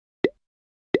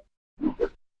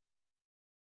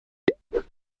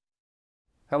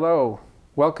Hello,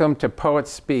 welcome to Poets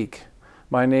Speak.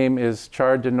 My name is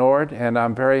Char Denord, and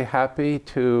I'm very happy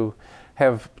to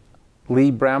have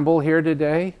Lee Bramble here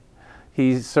today.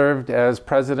 He served as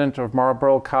President of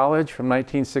Marlboro College from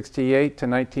 1968 to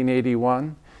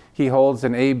 1981. He holds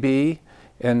an A.B.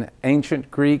 in Ancient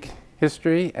Greek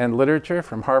History and Literature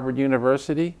from Harvard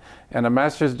University and a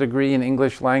master's degree in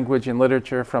English Language and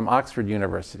Literature from Oxford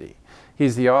University.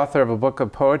 He's the author of a book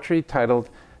of poetry titled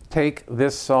Take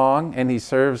This Song, and he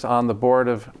serves on the board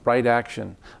of Right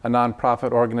Action, a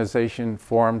nonprofit organization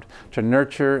formed to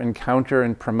nurture, encounter,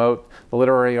 and promote the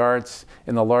literary arts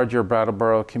in the larger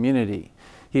Brattleboro community.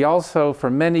 He also, for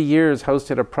many years,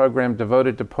 hosted a program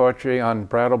devoted to poetry on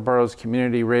Brattleboro's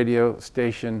community radio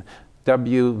station,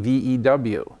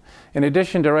 WVEW. In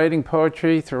addition to writing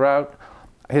poetry throughout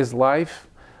his life,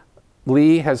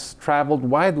 Lee has traveled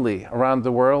widely around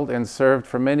the world and served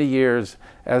for many years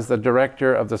as the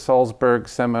director of the Salzburg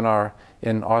Seminar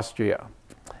in Austria.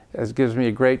 It gives me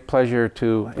a great pleasure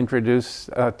to introduce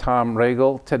Tom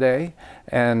Ragle today,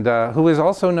 and who is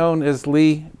also known as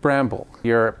Lee Bramble.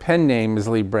 Your pen name is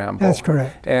Lee Bramble. That's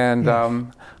correct. And yes.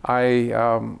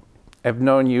 I have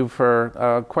known you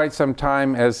for quite some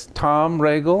time as Tom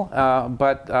Ragle,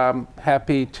 but I'm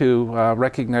happy to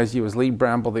recognize you as Lee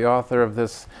Bramble, the author of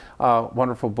this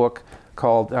wonderful book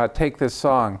called Take This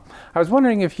Song. I was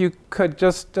wondering if you could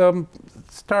just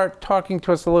start talking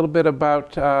to us a little bit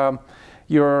about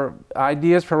your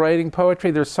ideas for writing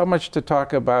poetry. There's so much to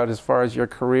talk about as far as your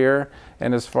career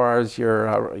and as far as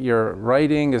your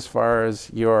writing, as far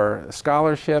as your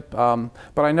scholarship. But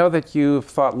I know that you've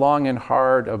thought long and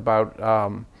hard about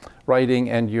writing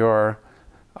and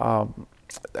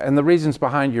and the reasons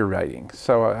behind your writing.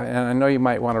 So, and I know you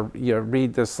might want to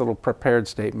read this little prepared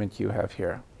statement you have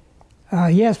here.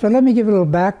 Yes, but let me give a little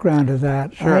background to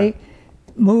that. Sure. I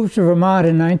moved to Vermont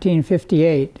in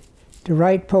 1958 to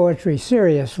write poetry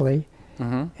seriously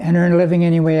and earn a living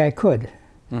any way I could.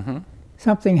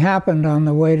 Something happened on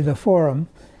the way to the Forum,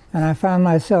 and I found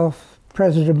myself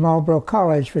president of Marlboro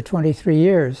College for 23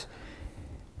 years.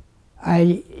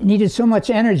 I needed so much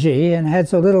energy and had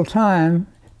so little time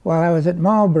while I was at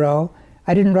Marlboro,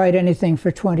 I didn't write anything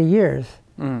for 20 years.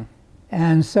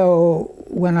 And so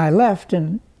when I left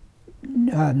in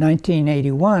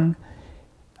 1981,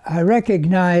 I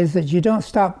recognized that you don't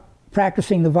stop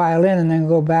practicing the violin and then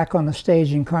go back on the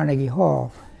stage in Carnegie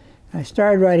Hall. I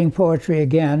started writing poetry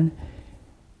again,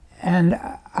 and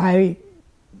I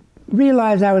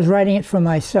realized I was writing it for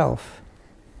myself.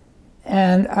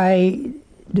 And I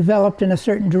developed in a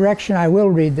certain direction. I will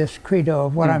read this credo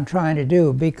of what I'm trying to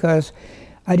do, because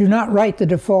I do not write the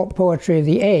default poetry of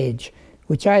the age,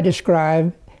 which I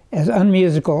describe as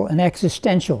unmusical and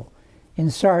existential in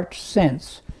Sartre's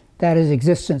sense, that is,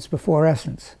 existence before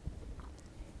essence.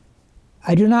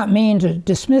 I do not mean to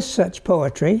dismiss such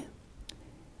poetry,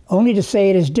 only to say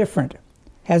it is different,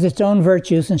 has its own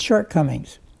virtues and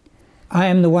shortcomings. I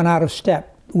am the one out of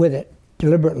step with it,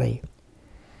 deliberately.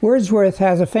 Wordsworth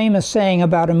has a famous saying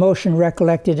about emotion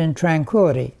recollected in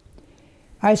tranquility.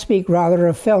 I speak rather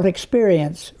of felt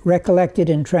experience recollected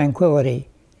in tranquility,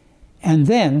 and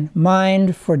then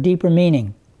mind for deeper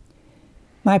meaning.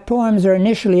 My poems are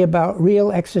initially about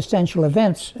real existential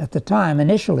events at the time,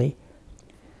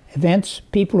 events,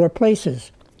 people, or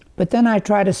places, but then I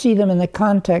try to see them in the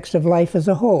context of life as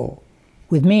a whole,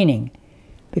 with meaning,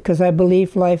 because I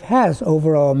believe life has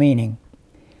overall meaning.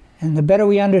 And the better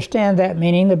we understand that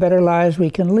meaning, the better lives we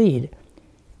can lead.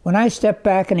 When I step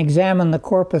back and examine the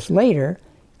corpus later,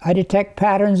 I detect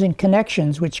patterns and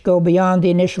connections which go beyond the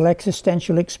initial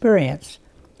existential experience.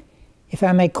 If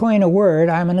I may coin a word,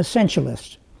 I'm an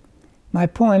essentialist. My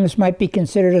poems might be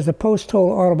considered as a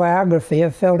post-hoc autobiography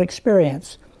of felt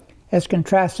experience, as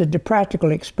contrasted to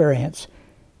practical experience,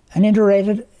 an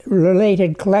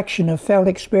interrelated collection of felt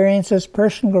experiences,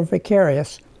 personal or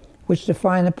vicarious, which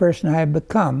define the person I have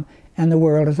become and the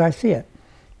world as I see it.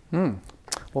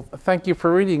 Well, thank you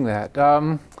for reading that.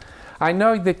 I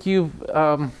know that you've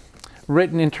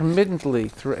written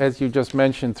intermittently, as you just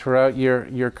mentioned, throughout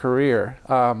your career,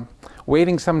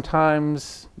 waiting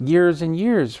sometimes years and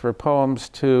years for poems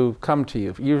to come to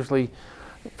you, usually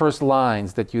first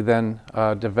lines that you then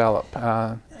develop.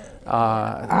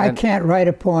 I can't write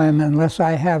a poem unless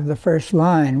I have the first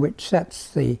line, which sets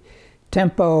the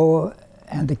tempo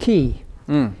and the key.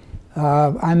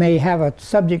 I may have a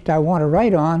subject I want to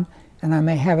write on, and I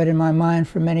may have it in my mind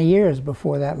for many years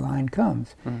before that line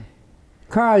comes.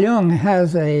 Carl Jung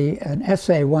has an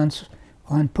essay once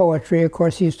on poetry. Of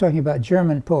course, he was talking about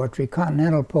German poetry,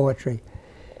 continental poetry,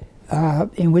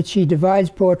 in which he divides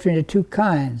poetry into two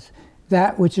kinds: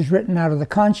 that which is written out of the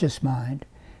conscious mind,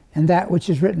 and that which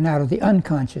is written out of the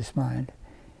unconscious mind.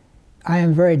 I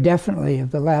am very definitely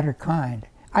of the latter kind.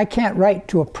 I can't write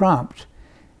to a prompt.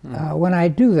 When I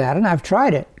do that, and I've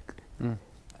tried it,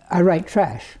 I write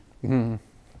trash.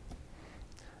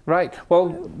 Right.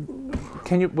 Well,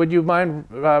 would you mind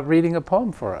reading a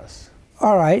poem for us?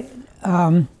 All right.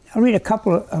 I'll read a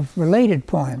couple of related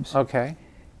poems. Okay.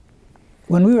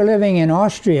 When we were living in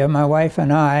Austria, my wife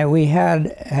and I, we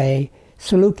had a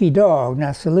Saluki dog.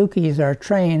 Now, Salukis are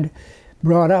trained,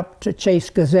 brought up to chase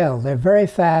gazelle. They're very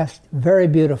fast, very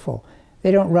beautiful.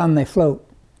 They don't run, they float.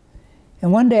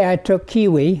 And one day I took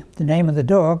Kiwi, the name of the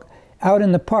dog, out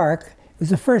in the park. It was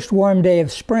the first warm day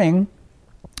of spring,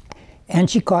 and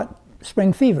she caught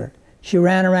spring fever. She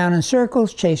ran around in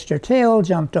circles, chased her tail,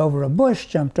 jumped over a bush,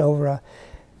 jumped over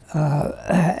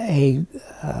a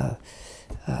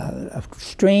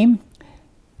stream.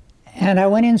 And I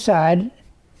went inside,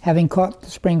 having caught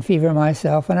the spring fever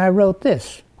myself, and I wrote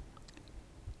this.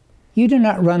 You do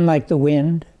not run like the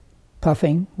wind,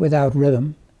 puffing without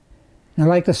rhythm, nor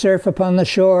like the surf upon the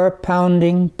shore,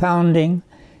 pounding, pounding,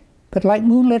 but like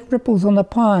moonlit ripples on the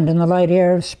pond in the light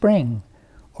air of spring,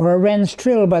 or a wren's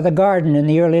trill by the garden in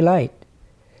the early light.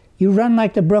 You run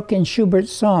like the brook in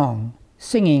Schubert's song,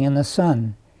 singing in the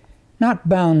sun, not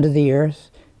bound to the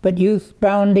earth, but youth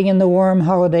bounding in the warm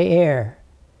holiday air.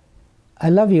 I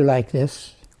love you like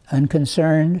this,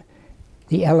 unconcerned,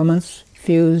 the elements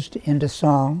fused into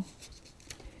song.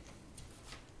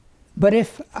 But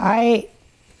if I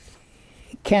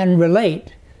can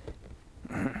relate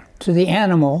to the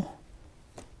animal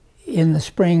in the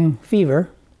spring fever,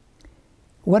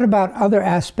 what about other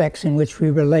aspects in which we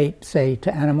relate, say,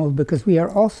 to animals, because we are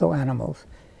also animals?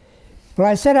 Well,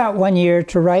 I set out one year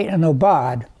to write an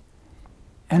aubade.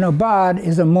 An aubade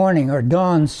is a morning or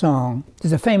dawn song.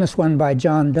 There's a famous one by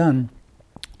John Donne,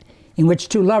 in which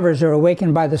two lovers are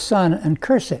awakened by the sun and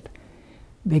curse it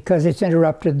because it's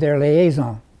interrupted their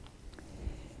liaison.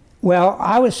 Well,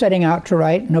 I was setting out to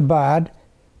write an aubade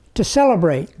to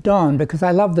celebrate dawn, because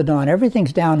I love the dawn.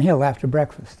 Everything's downhill after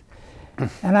breakfast.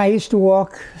 And I used to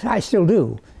walk, I still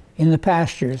do, in the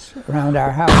pastures around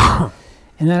our house.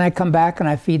 And then I come back and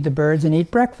I feed the birds and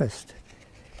eat breakfast.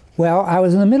 Well, I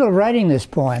was in the middle of writing this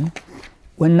poem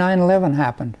when 9/11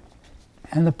 happened.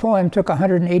 And the poem took a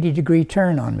 180-degree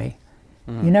turn on me.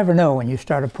 You never know when you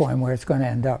start a poem where it's going to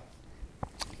end up.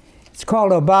 It's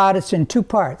called Aubade. It's in two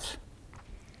parts.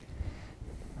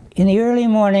 In the early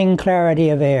morning clarity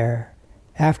of air,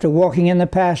 after walking in the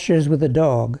pastures with the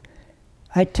dog,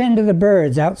 I tend to the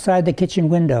birds outside the kitchen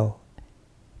window.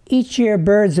 Each year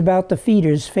birds about the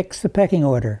feeders fix the pecking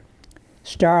order.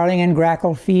 Starling and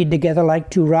grackle feed together like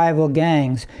two rival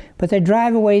gangs, but they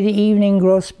drive away the evening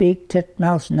grosbeak,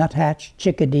 titmouse, nuthatch,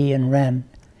 chickadee, and wren.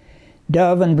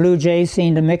 Dove and blue jay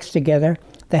seem to mix together,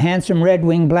 the handsome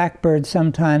red-winged blackbird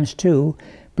sometimes too,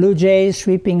 blue jays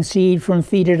sweeping seed from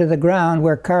feeder to the ground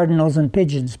where cardinals and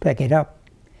pigeons peck it up.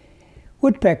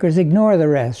 Woodpeckers ignore the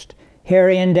rest,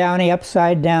 hairy and downy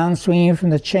upside down, swinging from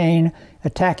the chain,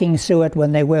 attacking suet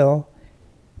when they will.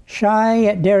 Shy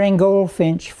yet daring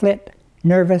goldfinch flit,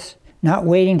 nervous, not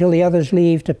waiting till the others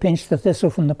leave to pinch the thistle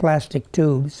from the plastic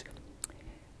tubes.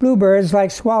 Bluebirds,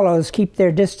 like swallows, keep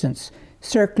their distance,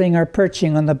 circling or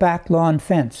perching on the back lawn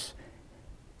fence.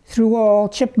 Through all,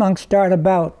 chipmunks dart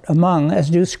about among, as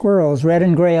do squirrels, red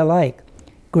and gray alike,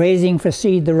 grazing for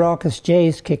seed the raucous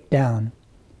jays kick down.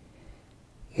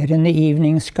 Yet in the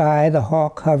evening sky the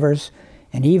hawk hovers,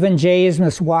 and even jays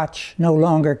must watch, no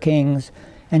longer kings,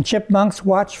 and chipmunks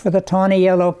watch for the tawny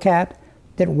yellow cat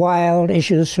that wild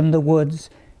issues from the woods,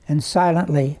 and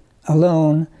silently,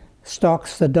 alone,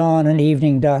 stalks the dawn and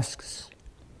evening dusks.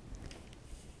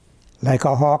 Like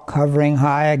a hawk hovering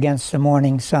high against the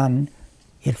morning sun,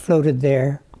 it floated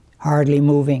there, hardly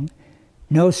moving,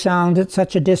 no sound at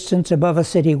such a distance above a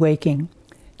city waking,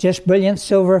 just brilliant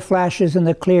silver flashes in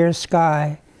the clear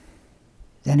sky.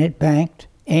 Then it banked,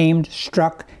 aimed,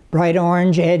 struck, bright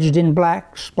orange edged in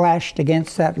black, splashed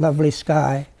against that lovely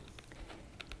sky.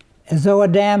 As though a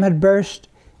dam had burst,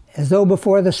 as though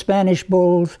before the Spanish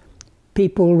bulls,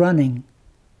 people running,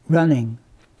 running,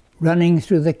 running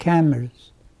through the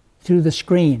cameras, through the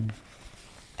screen,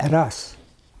 at us.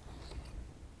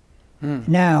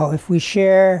 Now, if we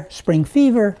share spring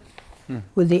fever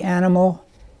with the animal,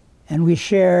 and we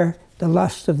share the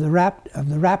lust of the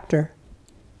raptor,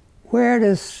 where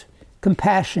does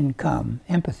compassion come,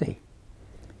 empathy?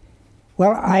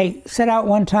 Well, I set out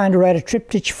one time to write a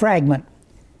triptych fragment,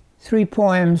 3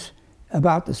 poems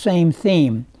about the same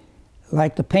theme,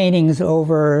 like the paintings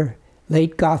over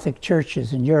late Gothic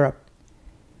churches in Europe.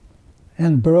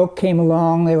 And Baroque came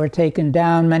along, they were taken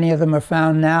down, many of them are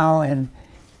found now in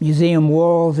museum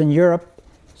walls in Europe,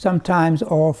 sometimes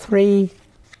all three,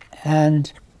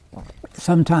 and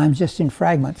sometimes just in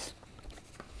fragments.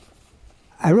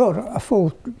 I wrote a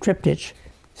full triptych,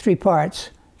 3 parts,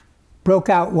 broke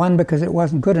out one because it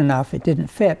wasn't good enough, it didn't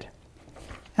fit.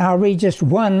 And I'll read just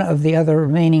one of the other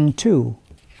remaining 2.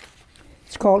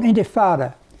 It's called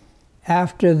Intifada,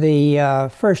 after the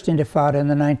first Intifada in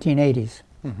the 1980s.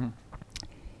 Mm-hmm.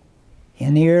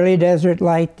 In the early desert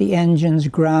light, the engines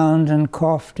ground and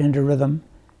coughed into rhythm.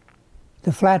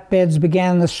 The flatbeds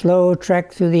began the slow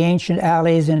trek through the ancient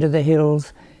alleys into the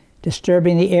hills,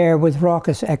 disturbing the air with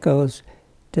raucous echoes,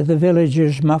 to the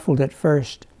villagers muffled at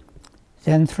first,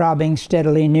 then throbbing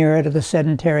steadily nearer to the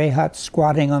sedentary huts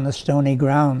squatting on the stony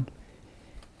ground.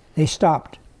 They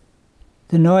stopped.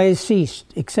 The noise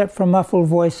ceased, except for muffled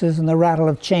voices and the rattle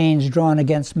of chains drawn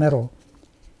against metal.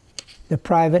 The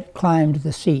private climbed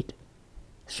the seat.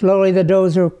 Slowly the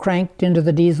dozer cranked into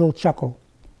the diesel chuckle.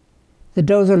 The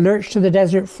dozer lurched to the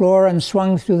desert floor and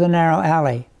swung through the narrow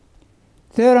alley.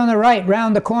 "Third on the right,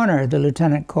 round the corner," the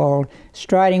lieutenant called,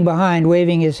 striding behind,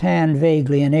 waving his hand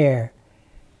vaguely in air.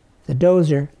 The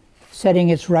dozer, setting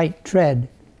its right tread,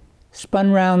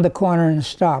 spun round the corner and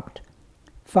stopped,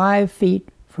 5 feet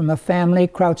from a family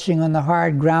crouching on the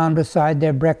hard ground beside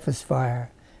their breakfast fire.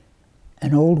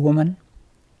 An old woman,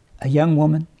 a young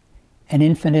woman, an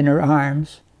infant in her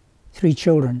arms, 3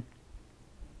 children.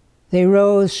 They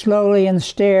rose slowly and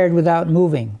stared without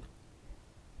moving.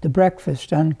 The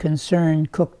breakfast,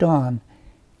 unconcerned, cooked on,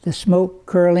 the smoke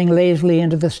curling lazily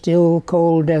into the still,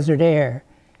 cold desert air,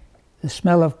 the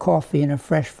smell of coffee and a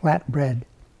fresh flatbread.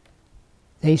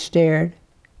 They stared.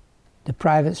 The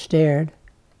private stared.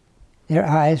 Their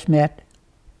eyes met.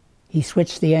 He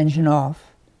switched the engine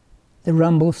off. The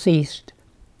rumble ceased.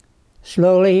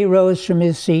 Slowly he rose from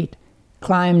his seat,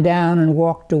 climbed down and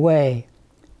walked away,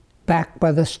 back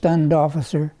by the stunned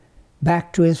officer,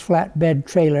 back to his flatbed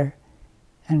trailer,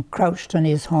 and crouched on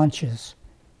his haunches,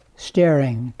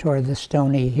 staring toward the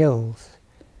stony hills.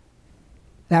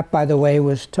 That, by the way,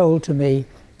 was told to me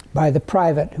by the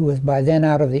private who was by then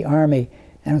out of the Army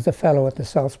and was a fellow at the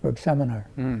Salzburg Seminar.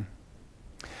 Mm.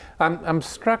 I'm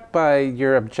struck by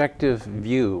your objective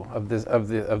view of this of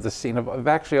the scene of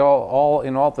actually all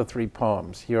in all the 3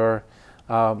 poems. Your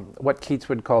what Keats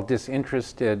would call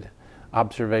disinterested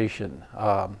observation,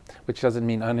 which doesn't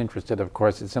mean uninterested, of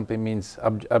course. It simply means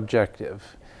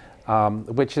objective,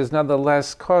 which is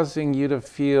nonetheless causing you to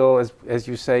feel, as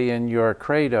you say in your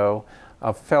credo,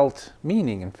 a felt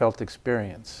meaning and felt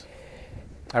experience,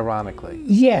 ironically.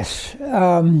 Yes.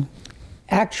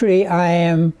 Actually, I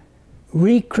am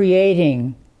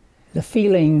recreating the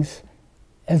feelings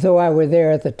as though I were there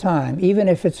at the time, even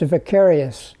if it's a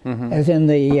vicarious, mm-hmm. as in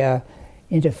the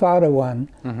Intifada one.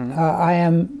 Mm-hmm. I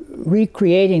am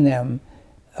recreating them.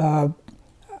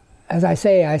 As I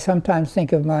say, I sometimes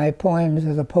think of my poems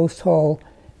as a post-haul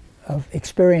of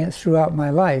experience throughout my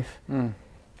life. Mm.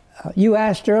 You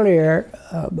asked earlier,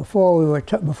 before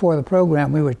the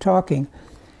program, we were talking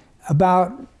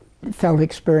about felt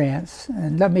experience.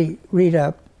 And let me read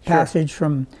a passage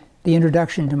from the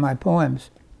introduction to my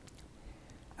poems.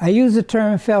 I use the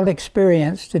term felt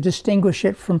experience to distinguish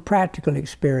it from practical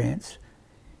experience.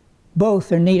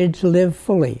 Both are needed to live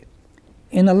fully.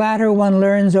 In the latter, one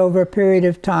learns over a period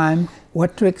of time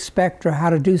what to expect or how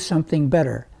to do something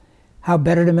better, how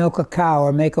better to milk a cow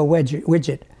or make a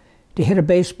widget, to hit a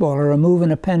baseball or remove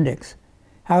an appendix,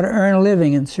 how to earn a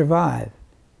living and survive.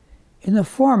 In the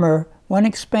former, one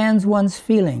expands one's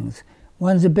feelings,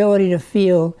 one's ability to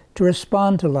feel, to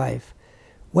respond to life,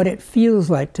 what it feels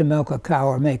like to milk a cow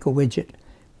or make a widget.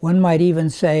 One might even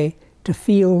say to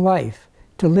feel life,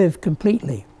 to live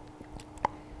completely.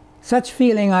 Such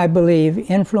feeling, I believe,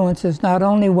 influences not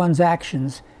only one's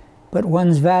actions, but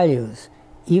one's values,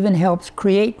 even helps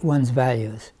create one's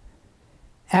values.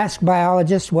 Ask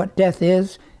biologists what death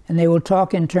is, and they will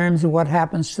talk in terms of what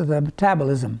happens to the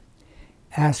metabolism.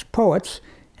 Ask poets,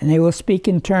 and they will speak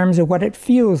in terms of what it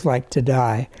feels like to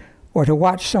die, or to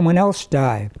watch someone else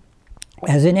die.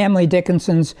 As in Emily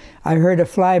Dickinson's I Heard a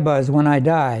Fly Buzz When I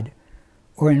Died,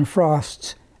 or in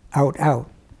Frost's Out, Out.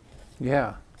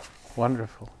 Yeah,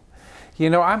 wonderful. You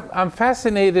know, I'm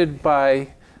fascinated by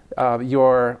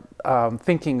your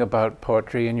thinking about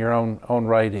poetry in your own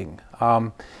writing.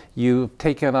 You've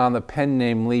taken on the pen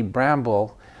name Lee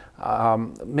Bramble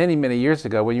many, many years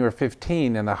ago when you were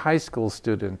 15 and a high school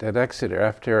student at Exeter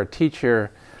after a teacher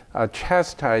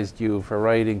chastised you for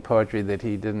writing poetry that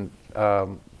he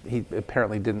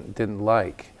apparently didn't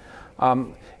like.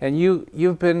 And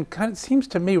you've been seems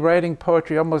to me, writing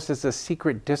poetry almost as a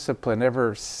secret discipline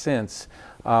ever since,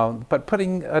 but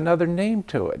putting another name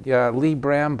to it, Lee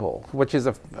Bramble, which is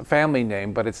a family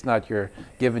name, but it's not your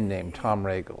given name, Tom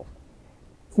Ragle.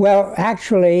 Well,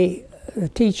 actually, the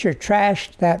teacher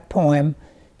trashed that poem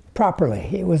properly.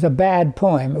 It was a bad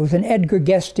poem. It was an Edgar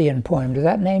Guestian poem. Does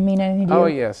that name mean anything to you? Oh,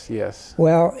 yes, yes.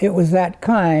 Well, it was that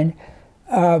kind.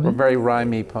 A very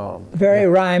rhymey poem. Very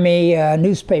rhymey,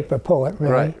 newspaper poet,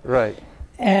 really. Right, right.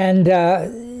 And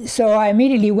so I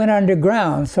immediately went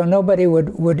underground so nobody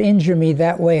would injure me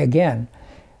that way again.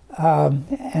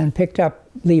 And picked up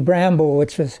Lee Bramble,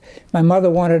 which was, my mother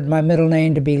wanted my middle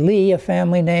name to be Lee, a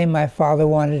family name. My father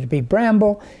wanted it to be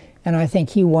Bramble, and I think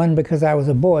he won because I was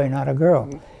a boy, not a girl.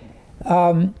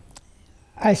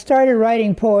 I started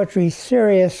writing poetry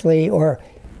seriously, or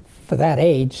for that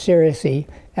age, seriously,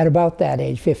 at about that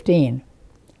age, 15.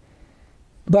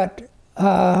 But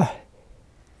I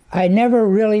never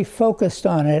really focused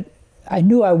on it. I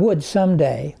knew I would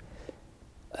someday.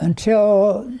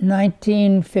 Until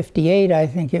 1958, I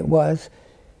think it was,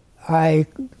 I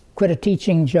quit a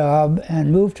teaching job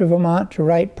and moved to Vermont to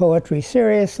write poetry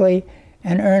seriously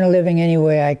and earn a living any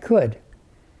way I could.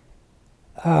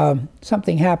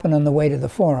 Something happened on the way to the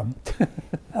forum.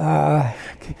 Can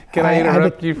I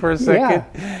interrupt you for a second?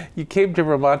 Yeah. You came to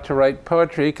Vermont to write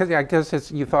poetry because I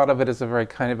guess you thought of it as a very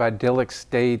kind of idyllic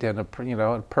state and a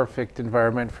perfect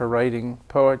environment for writing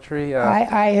poetry.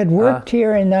 I had worked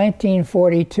here in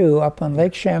 1942 up on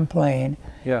Lake Champlain,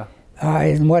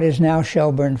 in what is now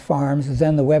Shelburne Farms,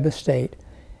 then the Webb Estate,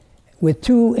 with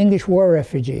 2 English war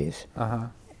refugees.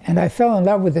 And I fell in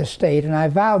love with this state, and I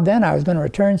vowed then I was going to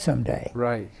return someday.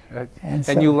 Right.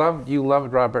 And you loved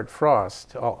Robert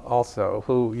Frost also,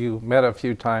 who you met a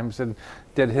few times, and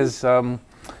did his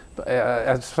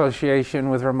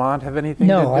association with Vermont have anything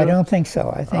to do? No, I don't think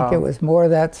so. I think it was more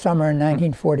that summer in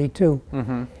 1942.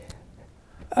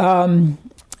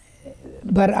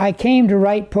 But I came to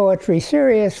write poetry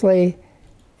seriously,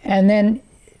 and then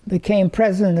became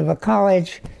president of a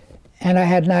college. And I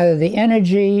had neither the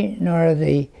energy nor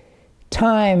the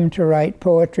time to write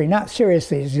poetry, not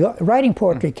seriously. Writing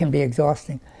poetry can be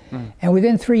exhausting. And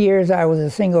within 3 years, I was a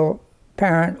single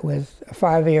parent with a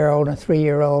 5-year-old and a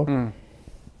 3-year-old.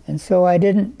 And so I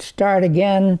didn't start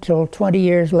again till 20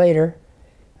 years later.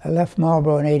 I left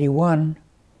Marlboro in '81.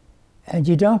 And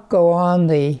you don't go on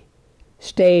the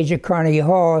stage at Carnegie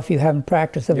Hall if you haven't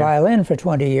practiced the violin for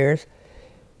 20 years.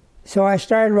 So I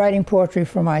started writing poetry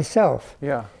for myself.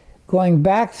 Going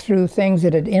back through things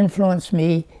that had influenced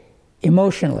me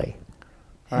emotionally,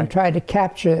 and tried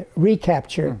to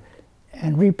recapture,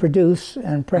 and reproduce,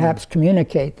 and perhaps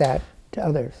communicate that to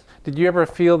others. Did you ever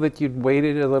feel that you'd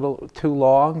waited a little too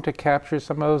long to capture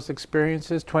some of those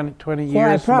experiences, 20 years?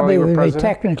 Well, I probably would be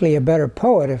technically a better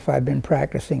poet if I'd been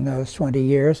practicing those 20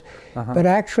 years. But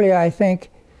actually, I think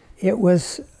it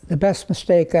was the best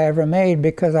mistake I ever made,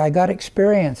 because I got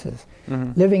experiences.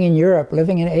 Living in Europe,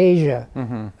 living in Asia,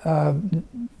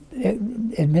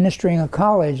 administering a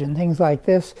college and things like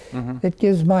this, that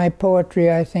gives my poetry,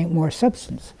 I think, more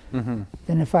substance than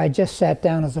if I just sat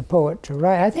down as a poet to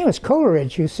write. I think it was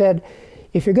Coleridge who said,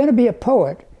 if you're going to be a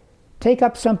poet, take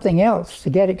up something else to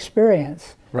get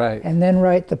experience, and then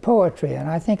write the poetry. And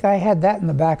I think I had that in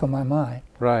the back of my mind.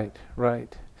 Right.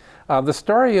 The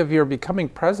story of your becoming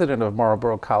president of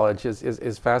Marlboro College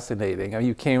is fascinating. I mean,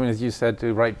 you came, as you said,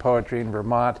 to write poetry in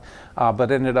Vermont, but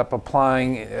ended up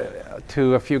applying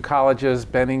to a few colleges,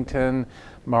 Bennington,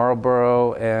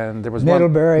 Marlboro, and there was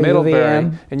Middlebury,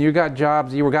 UVM. And you got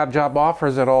jobs. You got job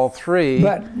offers at all 3,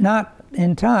 but not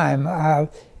in time. I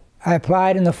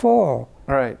applied in the fall.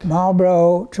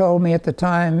 Marlboro told me at the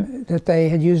time that they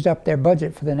had used up their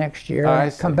budget for the next year.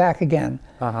 I'd come back again.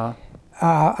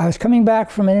 I was coming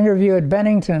back from an interview at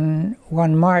Bennington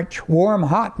one warm,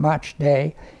 hot March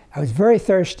day. I was very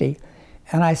thirsty,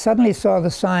 and I suddenly saw the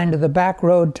sign to the back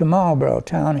road to Marlboro,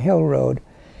 Town Hill Road.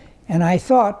 And I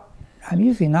thought, I'm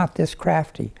usually not this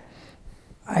crafty.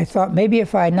 I thought maybe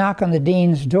if I knock on the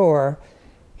dean's door,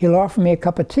 he'll offer me a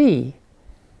cup of tea,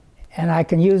 and I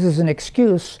can use as an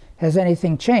excuse, has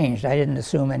anything changed? I didn't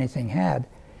assume anything had.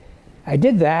 I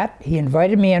did that. He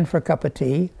invited me in for a cup of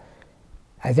tea.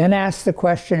 I then asked the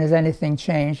question, has anything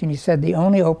changed? And he said, the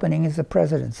only opening is the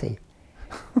presidency.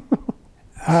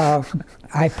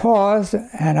 I paused,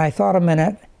 and I thought a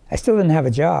minute. I still didn't have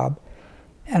a job.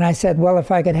 And I said, well,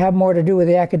 if I could have more to do with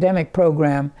the academic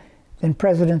program than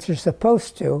presidents are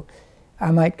supposed to, I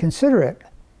might consider it.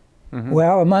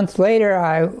 Well, a month later,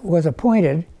 I was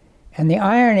appointed. And the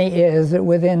irony is that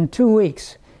within 2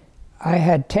 weeks, I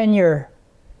had tenure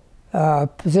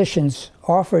positions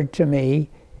offered to me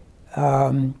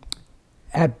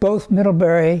at both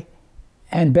Middlebury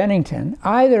and Bennington,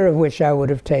 either of which I would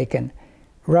have taken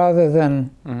rather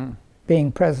than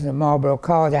being president of Marlboro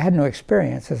College. I had no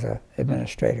experience as an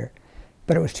administrator,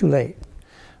 but it was too late.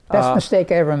 Best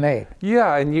mistake I ever made.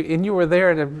 Yeah, and you were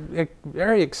there at a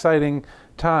very exciting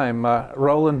time.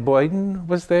 Roland Boyden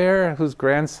was there, whose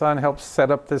grandson helped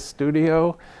set up this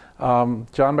studio.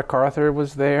 John MacArthur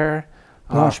was there.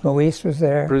 Blanche Moise was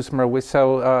there. Bruce Moise.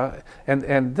 So,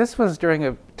 and this was during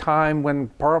a time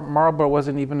when Marlboro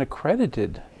wasn't even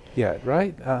accredited yet,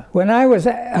 right? When I was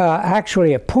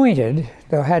actually appointed,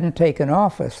 though hadn't taken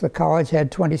office, the college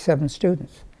had 27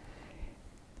 students.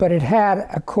 But it had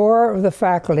a core of the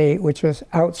faculty which was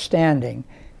outstanding.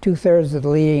 2/3 of the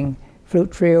leading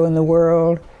flute trio in the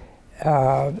world.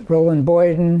 Roland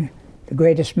Boyden, the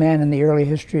greatest man in the early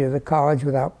history of the college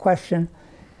without question,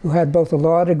 who had both a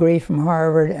law degree from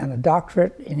Harvard and a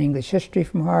doctorate in English history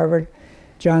from Harvard.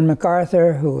 John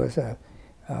MacArthur, who was a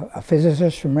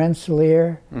physicist from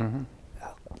Rensselaer,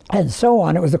 and so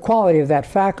on. It was the quality of that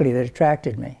faculty that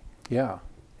attracted me. Yeah.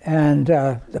 And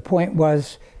the point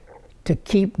was to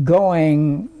keep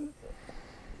going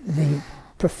the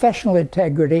professional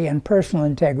integrity and personal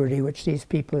integrity which these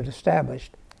people had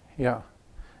established. Yeah.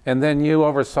 And then you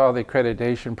oversaw the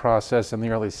accreditation process in the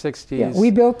early 60s. Yeah,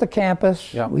 we built the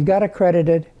campus. Yeah. We got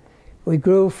accredited. We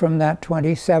grew from that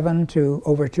 27 to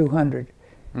over 200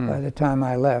 by the time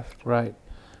I left. Right.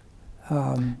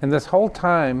 And this whole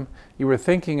time you were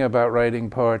thinking about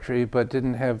writing poetry but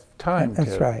didn't have time to.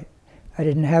 That's right. I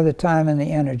didn't have the time and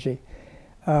the energy.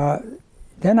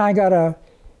 Then I got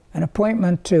an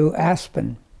appointment to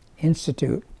Aspen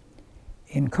Institute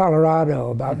in Colorado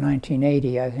about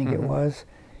 1980, I think it was.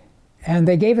 And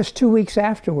they gave us 2 weeks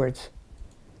afterwards,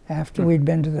 after we'd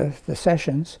been to the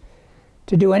sessions,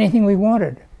 to do anything we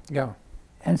wanted. Yeah.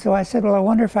 And so I said, well, I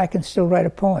wonder if I can still write a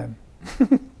poem.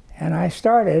 And I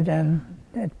started, and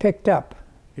it picked up.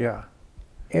 Yeah.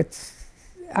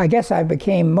 I guess I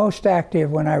became most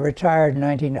active when I retired in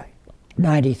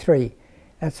 1993.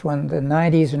 That's when the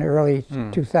 90s and early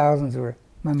 2000s were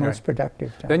my most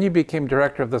productive time. Then you became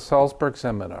director of the Salzburg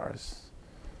seminars.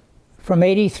 From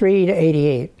 83 to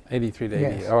 88. 83 to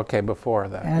 88, Yes. Okay, before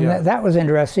that. And that was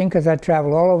interesting because I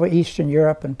traveled all over Eastern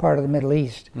Europe and part of the Middle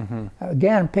East.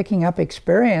 Again, picking up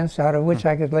experience out of which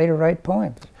I could later write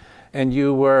poems. And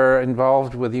you were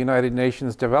involved with the United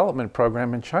Nations Development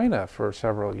Program in China for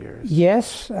several years.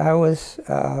 Yes, I was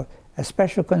a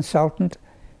special consultant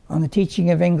on the teaching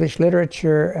of English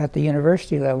literature at the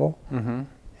university level.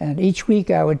 And each week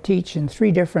I would teach in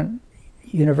 3 different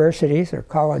universities or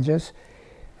colleges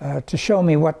to show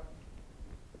me what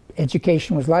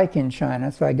education was like in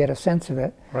China, so I get a sense of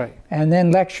it. Right. And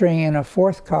then lecturing in a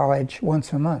 4th college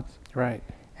once a month. Right.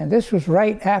 And this was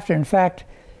right after, in fact,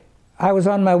 I was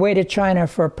on my way to China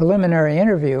for a preliminary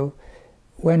interview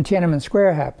when Tiananmen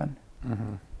Square happened.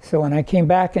 So when I came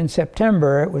back in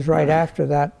September, it was right after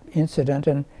that incident,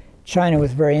 and China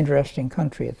was a very interesting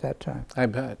country at that time. I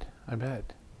bet. I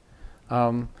bet.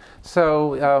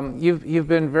 You've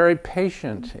been very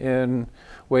patient in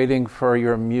waiting for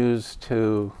your muse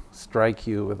to strike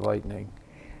you with lightning.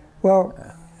 Well,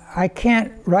 I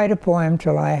can't write a poem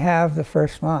till I have the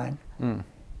first line.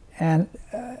 And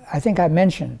I think I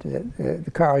mentioned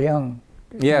the Carl Jung.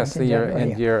 Yes,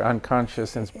 your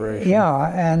unconscious inspiration.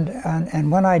 Yeah,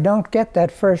 and when I don't get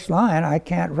that first line, I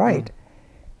can't write.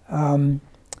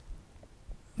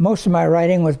 Most of my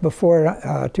writing was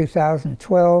before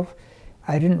 2012.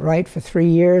 I didn't write for 3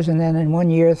 years, and then in 1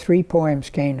 year, 3 poems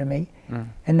came to me,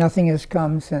 and nothing has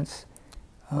come since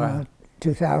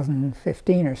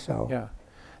 2015 or so. Yeah.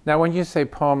 Now, when you say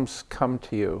poems come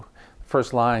to you,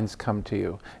 first lines come to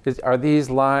you, are these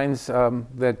lines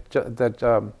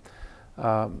that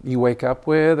you wake up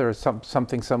with, or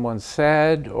something someone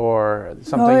said, or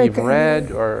something you've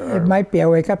read, or it might be I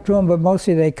wake up to them, but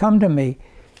mostly they come to me.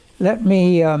 Let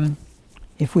me,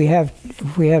 if we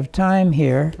have time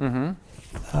here,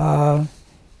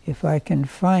 if I can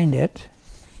find it.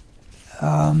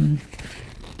 I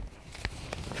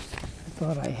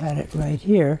thought I had it right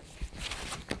here.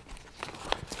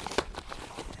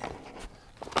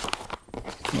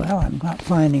 Well, I'm not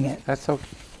finding it. That's okay.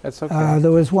 That's okay.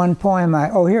 There was one poem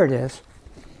oh, here it is.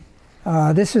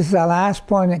 This is the last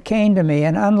poem that came to me,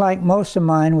 and unlike most of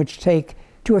mine, which take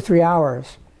 2 or 3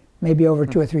 hours, maybe over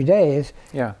 2 or 3 days,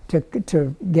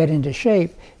 to get into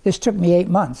shape, this took me 8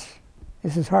 months.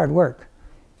 This is hard work.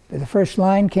 The first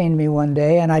line came to me one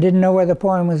day, and I didn't know where the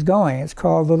poem was going. It's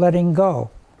called The Letting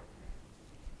Go.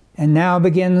 And now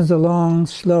begins the long,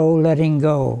 slow letting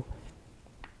go.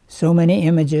 So many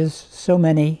images, so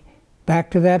many, Back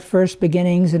to that first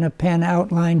beginnings in a pen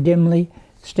outlined dimly,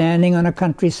 standing on a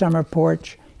country summer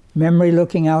porch, memory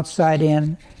looking outside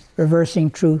in, reversing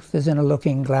truth as in a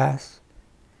looking glass.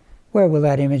 Where will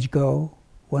that image go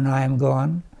when I am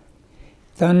gone?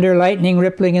 Thunder, lightning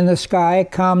rippling in the sky,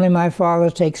 calmly my father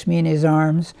takes me in his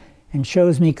arms and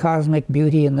shows me cosmic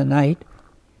beauty in the night.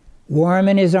 Warm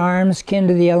in his arms, kin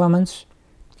to the elements,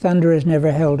 thunder has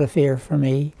never held a fear for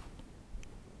me.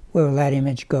 Where will that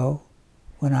image go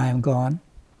when I am gone?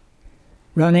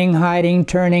 Running, hiding,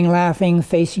 turning, laughing,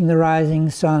 facing the rising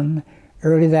sun,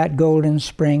 early that golden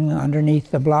spring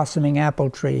underneath the blossoming apple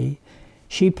tree,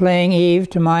 she playing Eve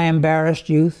to my embarrassed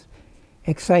youth,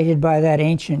 excited by that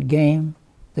ancient game,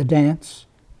 the dance.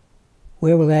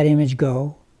 Where will that image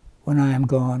go when I am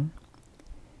gone?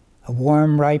 A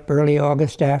warm, ripe, early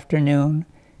August afternoon,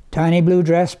 tiny blue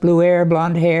dress, blue air,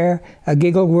 blonde hair, a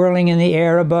giggle whirling in the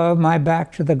air above, my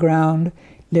back to the ground,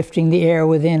 lifting the air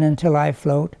within until I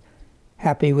float,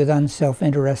 happy with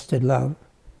unself-interested love.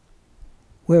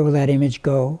 Where will that image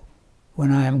go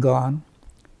when I am gone?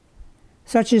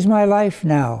 Such is my life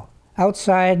now,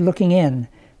 outside looking in,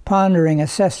 pondering,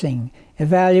 assessing,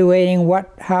 evaluating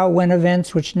what, how, when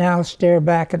events which now stare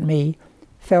back at me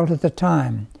felt at the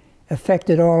time,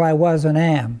 affected all I was and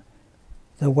am.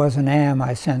 The was and am,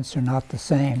 I sense, are not the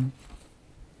same.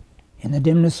 In the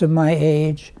dimness of my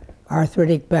age,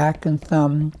 arthritic back and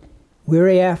thumb,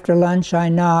 weary after lunch, I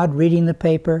nod, reading the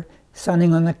paper,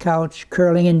 sunning on the couch,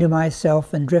 curling into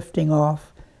myself and drifting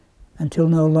off, until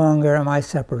no longer am I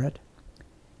separate.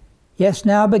 Yes,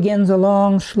 now begins a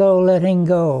long, slow letting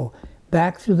go,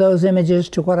 back through those images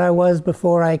to what I was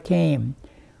before I came,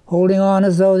 holding on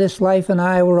as though this life and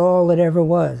I were all that ever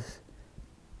was.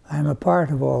 I am a part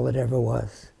of all that ever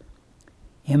was.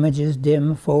 Images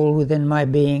dim fold within my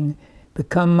being,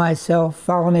 become myself,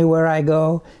 follow me where I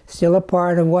go, still a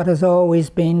part of what has always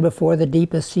been before the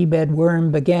deepest seabed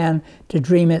worm began to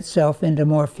dream itself into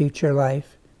more future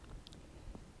life.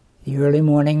 The early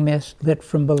morning mist lit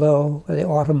from below where the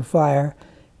autumn fire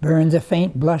burns a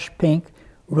faint blush pink,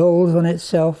 rolls on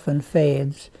itself and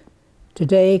fades.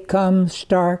 Today comes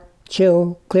stark,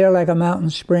 chill, clear like a mountain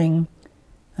spring,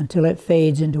 until it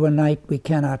fades into a night we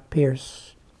cannot pierce.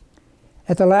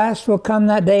 At the last will come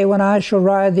that day when I shall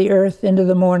ride the earth into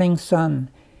the morning sun,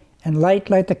 and light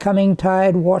like the coming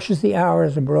tide washes the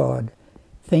hours abroad,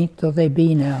 faint though they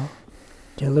be now,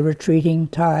 till the retreating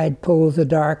tide pulls the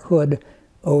dark hood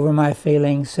over my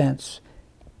failing sense,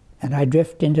 and I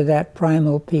drift into that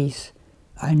primal peace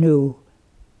I knew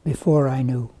before I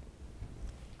knew.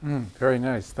 Very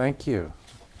nice, thank you.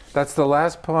 That's the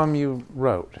last poem you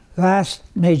wrote? Last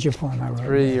major poem I wrote.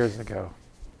 3 years ago,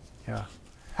 yeah.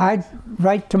 I'd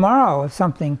write tomorrow if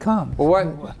something comes.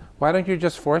 Well, why don't you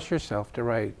just force yourself to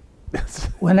write?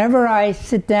 Whenever I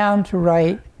sit down to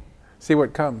write, see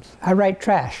what comes. I write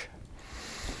trash.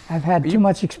 I've had too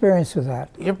much experience with that.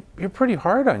 You're pretty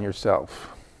hard on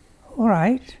yourself. All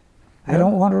right. Yeah. I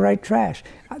don't want to write trash.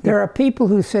 There are people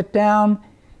who sit down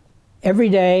every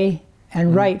day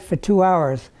and write for 2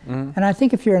 hours. And I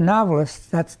think if you're a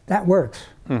novelist, that works.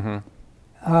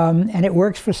 And it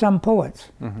works for some poets.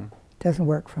 It doesn't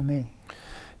work for me.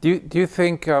 Do you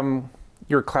think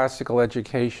your classical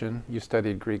education, you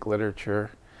studied Greek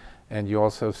literature, and you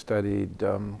also studied,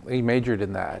 you majored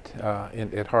in that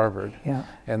at Harvard. Yeah.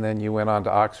 And then you went on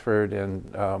to Oxford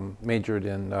and majored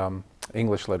in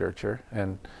English literature,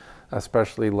 and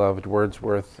especially loved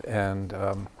Wordsworth and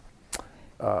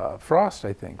Frost,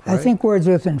 I think, right? I think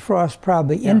Wordsworth and Frost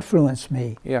probably influenced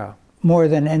me more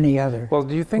than any other. Well,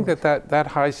 do you think that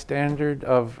high standard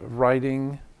of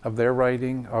writing, of their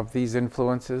writing, of these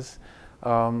influences,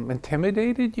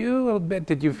 intimidated you a little bit?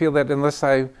 Did you feel that unless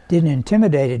I... Didn't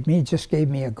intimidate me, it just gave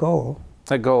me a goal.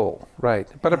 A goal, right.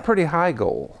 But a pretty high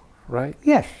goal, right?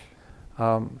 Yes.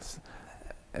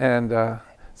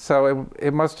 So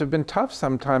it must have been tough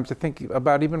sometimes to think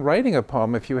about even writing a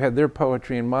poem if you had their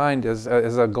poetry in mind as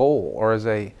a goal or as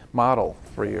a model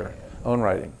for your own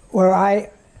writing. Well,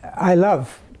 I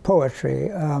love poetry.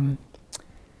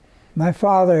 My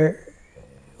father,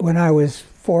 when I was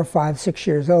 4, 5, 6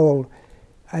 years old,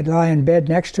 I'd lie in bed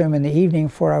next to him in the evening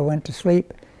before I went to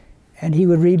sleep, and he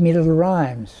would read me little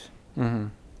rhymes.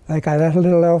 Like I met a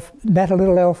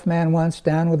little elf man once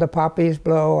down where the poppies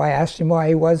blow. I asked him why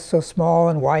he was so small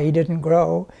and why he didn't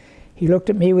grow. He looked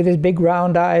at me with his big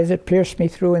round eyes that pierced me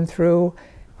through and through.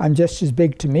 I'm just as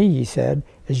big to me, he said,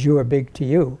 as you are big to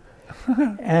you.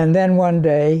 And then one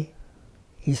day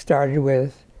he started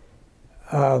with,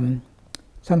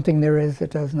 something there is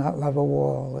that does not love a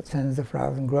wall, that sends the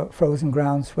frozen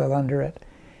groundswell under it.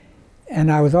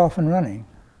 And I was off and running.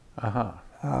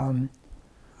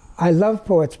 I love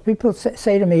poets. People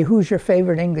say to me, who's your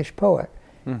favorite English poet?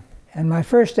 Mm. And my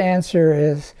first answer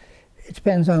is, it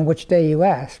depends on which day you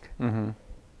ask. Mm-hmm.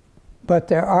 But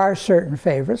there are certain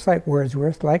favorites, like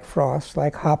Wordsworth, like Frost,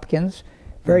 like Hopkins.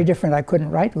 Very different. I couldn't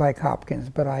write like Hopkins,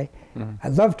 but I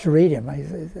love to read him.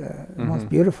 He's the most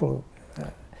beautiful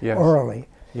yes. orally.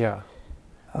 Yeah.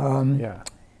 Yeah.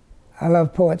 I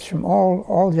love poets from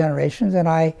all generations, and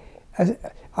I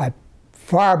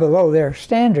far below their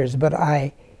standards, but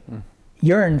I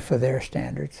yearn for their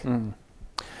standards.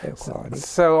 Their quality.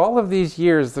 So all of these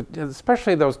years,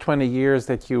 especially those 20 years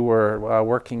that you were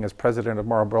working as president of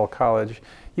Marlboro College,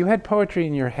 you had poetry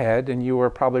in your head, and you were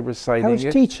probably reciting it. I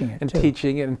was teaching it, and too.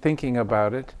 Teaching it and thinking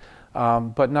about it,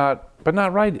 but not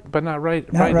writing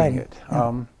it.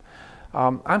 No.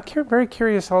 I'm very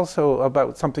curious also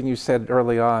about something you said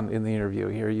early on in the interview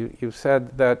here. You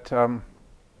said that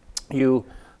you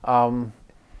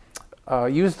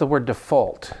used the word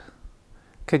default.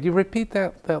 Could you repeat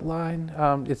that line?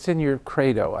 It's in your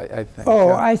credo, I think.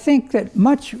 Oh, I think that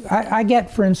much. I get,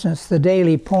 for instance, the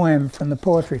daily poem from the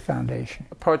Poetry Foundation.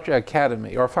 Poetry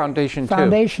Academy, or Foundation too.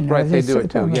 Foundation, right? They do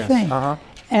it too. Yes. Uh-huh.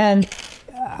 And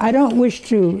I don't wish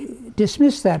to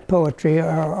dismiss that poetry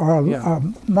or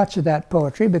much of that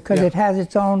poetry, because it has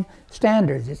its own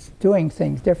standards. It's doing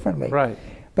things differently. Right.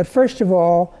 But first of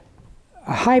all,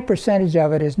 a high percentage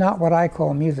of it is not what I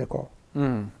call musical.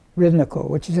 Rhythmical,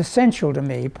 which is essential to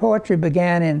me. Poetry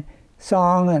began in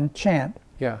song and chant.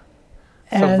 Yeah.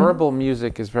 So verbal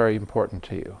music is very important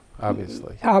to you,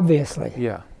 obviously. Obviously.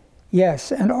 Yeah.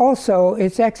 Yes, and also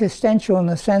it's existential in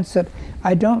the sense that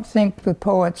I don't think the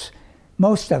poets,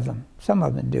 most of them, some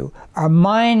of them do, are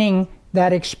mining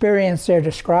that experience they're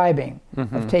describing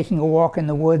of taking a walk in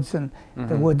the woods and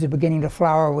the woods are beginning to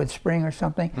flower with spring or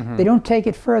something. They don't take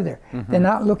it further. They're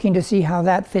not looking to see how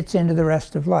that fits into the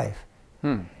rest of life.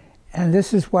 And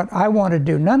this is what I want to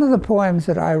do. None of the poems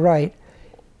that I write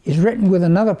is written with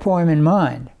another poem in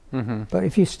mind. But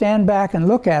if you stand back and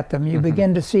look at them, you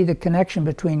begin to see the connection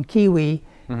between Kiwi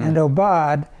and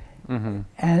Obad and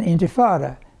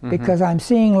Intifada, because I'm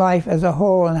seeing life as a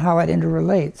whole and how it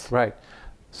interrelates. Right.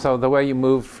 So the way you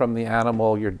moved from the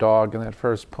animal, your dog, in that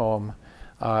first poem,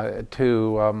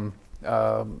 to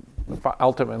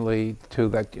ultimately to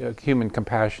that human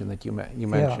compassion that you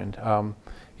mentioned.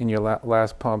 In your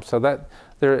last poem. So that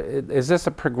is this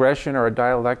a progression or a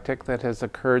dialectic that has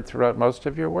occurred throughout most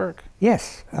of your work?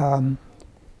 Yes.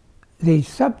 The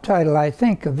subtitle, I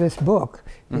think, of this book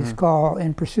is called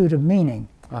In Pursuit of Meaning.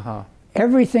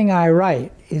 Everything I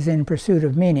write is in pursuit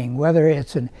of meaning, whether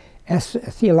it's a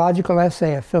theological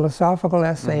essay, a philosophical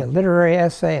essay, a literary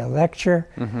essay, a lecture,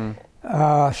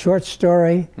 a short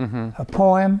story, a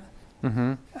poem.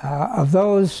 Of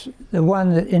those, the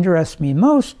one that interests me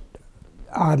most,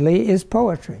 oddly, is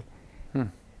poetry.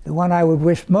 The one I would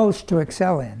wish most to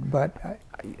excel in. But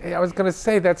I was going to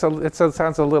say it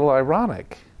sounds a little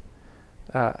ironic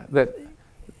that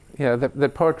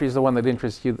poetry is the one that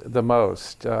interests you the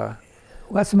most. Well,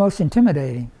 that's the most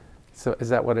intimidating. So is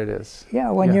that what it is?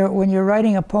 Yeah, when you're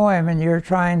writing a poem and you're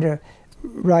trying to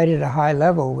write at a high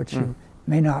level, which you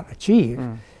may not achieve.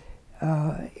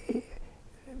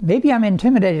 Maybe I'm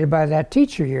intimidated by that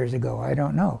teacher years ago. I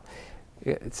don't know.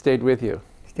 It stayed with you.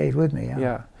 Stayed with me,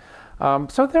 yeah.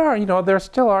 So there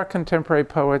still are contemporary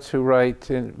poets who write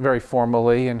very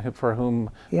formally, and for whom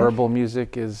verbal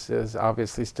music is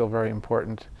obviously still very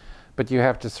important. But you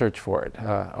have to search for it,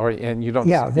 and you don't.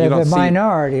 Yeah, they're the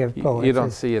minority of poets. You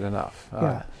don't see it enough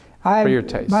for your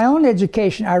taste. My own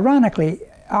education, ironically,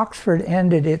 Oxford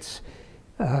ended its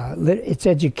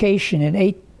education in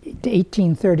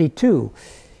 1832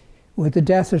 with the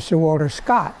death of Sir Walter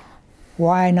Scott.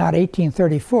 Why not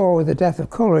 1834 with the death of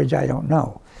Coleridge, I don't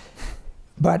know.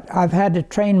 But I've had to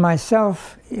train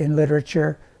myself in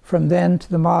literature from then to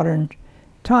the modern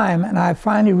time, and I've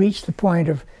finally reached the point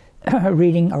of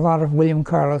reading a lot of William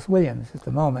Carlos Williams at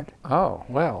the moment. Oh,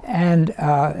 well. And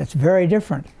it's very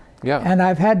different. Yeah. And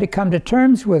I've had to come to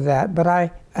terms with that, but I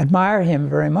admire him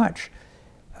very much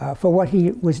for what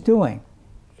he was doing.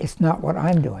 It's not what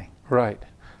I'm doing. Right.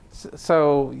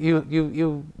 So you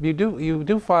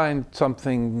do find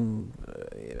something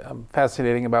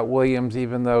fascinating about Williams,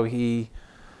 even though he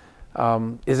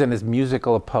isn't as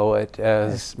musical a poet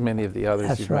as many of the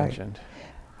others you've mentioned.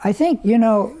 I think,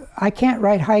 I can't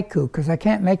write haiku because I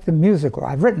can't make them musical.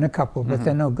 I've written a couple, but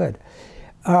they're no good.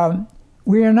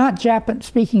 We are not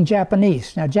speaking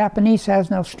Japanese. Now, Japanese has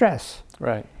no stress.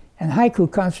 Right. And haiku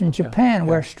comes from Japan,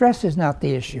 where stress is not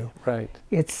the issue. Right.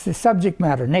 It's the subject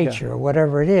matter, nature, or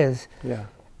whatever it is. Yeah.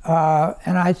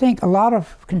 And I think a lot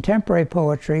of contemporary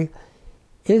poetry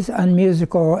is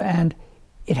unmusical, and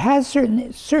it has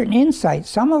certain insights.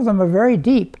 Some of them are very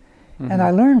deep, and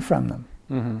I learn from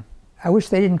them. I wish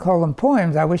they didn't call them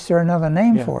poems. I wish there were another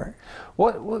name for it.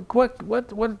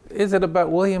 What is it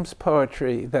about William's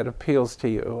poetry that appeals to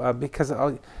you? Because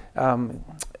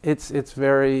it's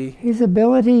very... His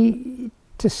ability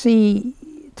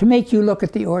to make you look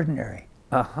at the ordinary.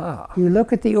 You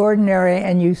look at the ordinary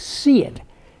and you see it.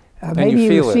 Maybe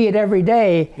you see it every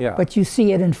day, but you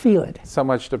see it and feel it. So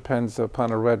much depends upon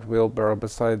a red wheelbarrow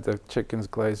beside the chickens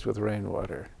glazed with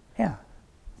rainwater. Yeah.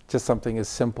 Just something as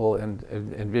simple and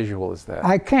visual as that.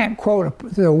 I can't quote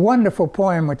the wonderful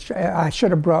poem which I should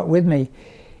have brought with me,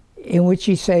 in which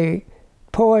he say,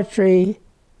 poetry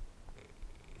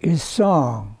is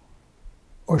song,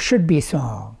 or should be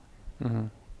song.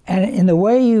 And in the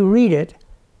way you read it,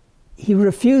 he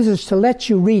refuses to let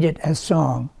you read it as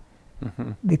song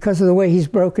because of the way he's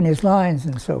broken his lines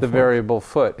and so forth. The variable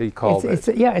foot, he called it.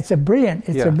 It's a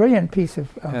brilliant piece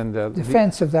of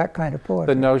defense of that kind of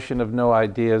poetry. The notion of no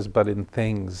ideas but in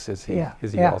things, as he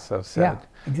also said. Yeah,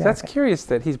 exactly. That's curious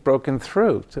that he's broken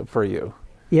through for you.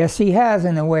 Yes, he has,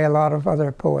 in a way a lot of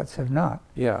other poets have not.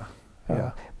 Yeah.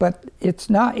 But it's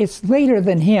later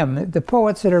than him. The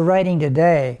poets that are writing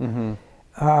today,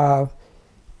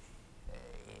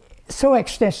 so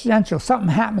existential, something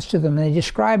happens to them and they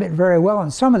describe it very well,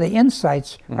 and some of the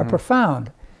insights are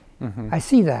profound. I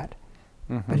see that,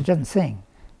 but it doesn't sing.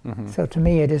 So to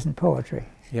me it isn't poetry.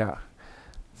 Yeah.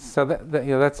 So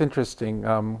that's interesting,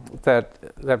 that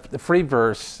the free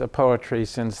verse poetry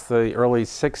since the early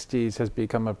 60s has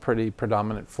become a pretty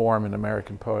predominant form in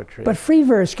American poetry. But free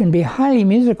verse can be highly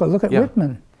musical. Look at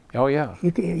Whitman. Oh yeah.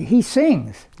 He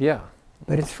sings. Yeah.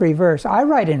 But it's free verse. I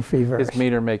write in free verse. His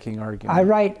meter-making argument.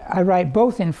 I write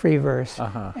both in free verse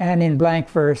and in blank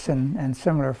verse and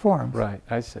similar forms. Right,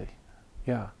 I see.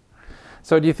 Yeah.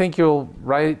 So do you think you'll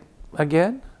write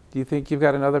again? Do you think you've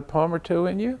got another poem or two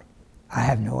in you? I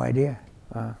have no idea.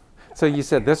 So you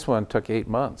said this one took 8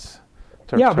 months.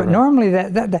 Yeah, but normally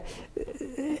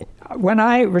when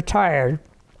I retired,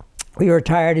 we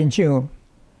retired in June,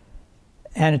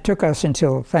 and it took us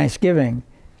until Thanksgiving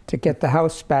to get the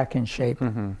house back in shape.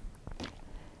 And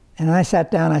I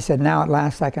sat down, I said, now at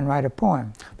last I can write a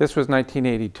poem. This was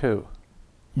 1982?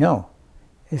 No,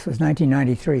 this was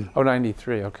 1993. Oh,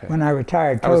 93, okay. When I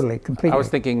retired completely. I was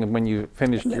thinking when you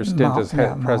finished your stint as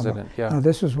president. No,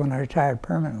 this was when I retired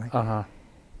permanently.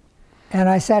 And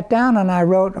I sat down and I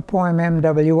wrote a poem,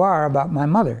 MWR, about my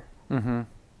mother.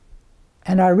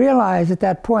 And I realized that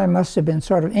that poem must have been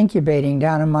sort of incubating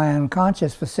down in my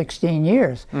unconscious for 16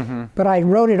 years. But I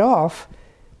wrote it off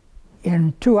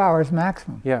in 2 hours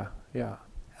maximum. Yeah.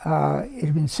 It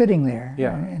had been sitting there,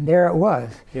 and there it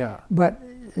was. But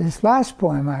this last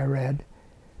poem I read,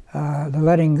 The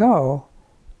Letting Go,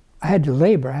 I had to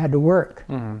labor, I had to work.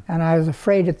 And I was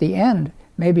afraid at the end,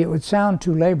 maybe it would sound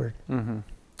too labored.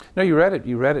 No, you read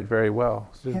it very well.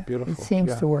 It's beautiful. It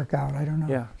seems to work out, I don't know.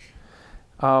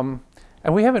 Yeah.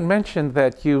 And we haven't mentioned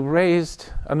that you raised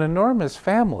an enormous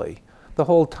family the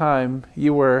whole time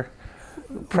you were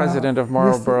president of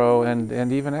Marlboro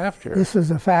and even after. This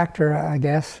was a factor, I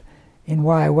guess, in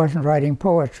why I wasn't writing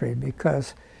poetry,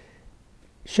 because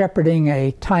shepherding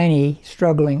a tiny,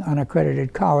 struggling,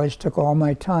 unaccredited college took all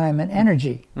my time and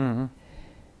energy.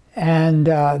 And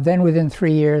then within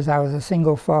 3 years, I was a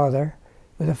single father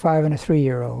with a 5- and a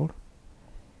 3-year-old.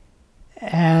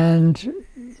 And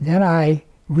then I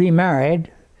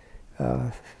remarried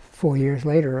 4 years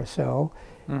later or so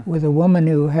with a woman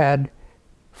who had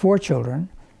 4 children.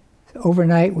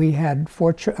 Overnight we had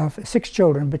 6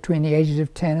 children between the ages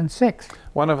of 10 and 6.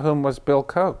 One of whom was Bill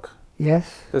Koch.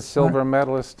 Yes. The silver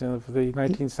medalist of the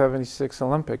 1976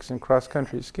 Olympics in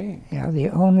cross-country skiing. Yeah, the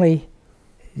only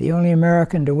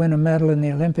American to win a medal in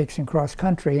the Olympics in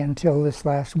cross-country until this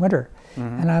last winter.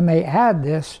 And I may add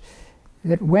this,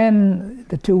 that when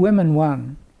the 2 women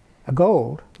won a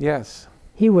gold,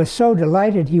 he was so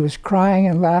delighted he was crying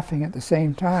and laughing at the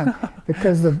same time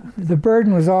because the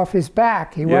burden was off his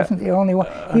back. He wasn't the only one.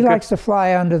 He likes to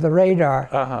fly under the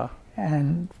radar,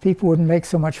 and people wouldn't make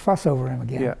so much fuss over him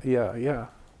again. Yeah.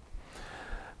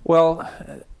 Well,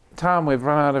 Tom, we've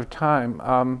run out of time.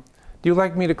 Would you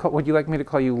like me to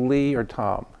call you Lee or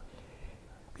Tom?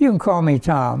 You can call me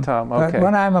Tom. Tom, okay. But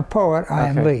when I'm a poet, I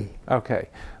am Lee. Okay.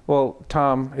 Well,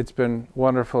 Tom, it's been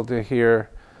wonderful to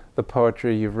hear the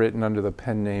poetry you've written under the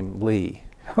pen name Lee.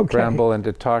 Bramble, and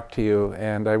to talk to you,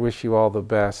 and I wish you all the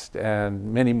best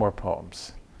and many more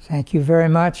poems. Thank you very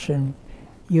much, and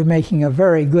you're making a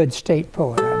very good state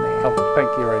poet, I may add. Oh, thank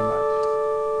you very much.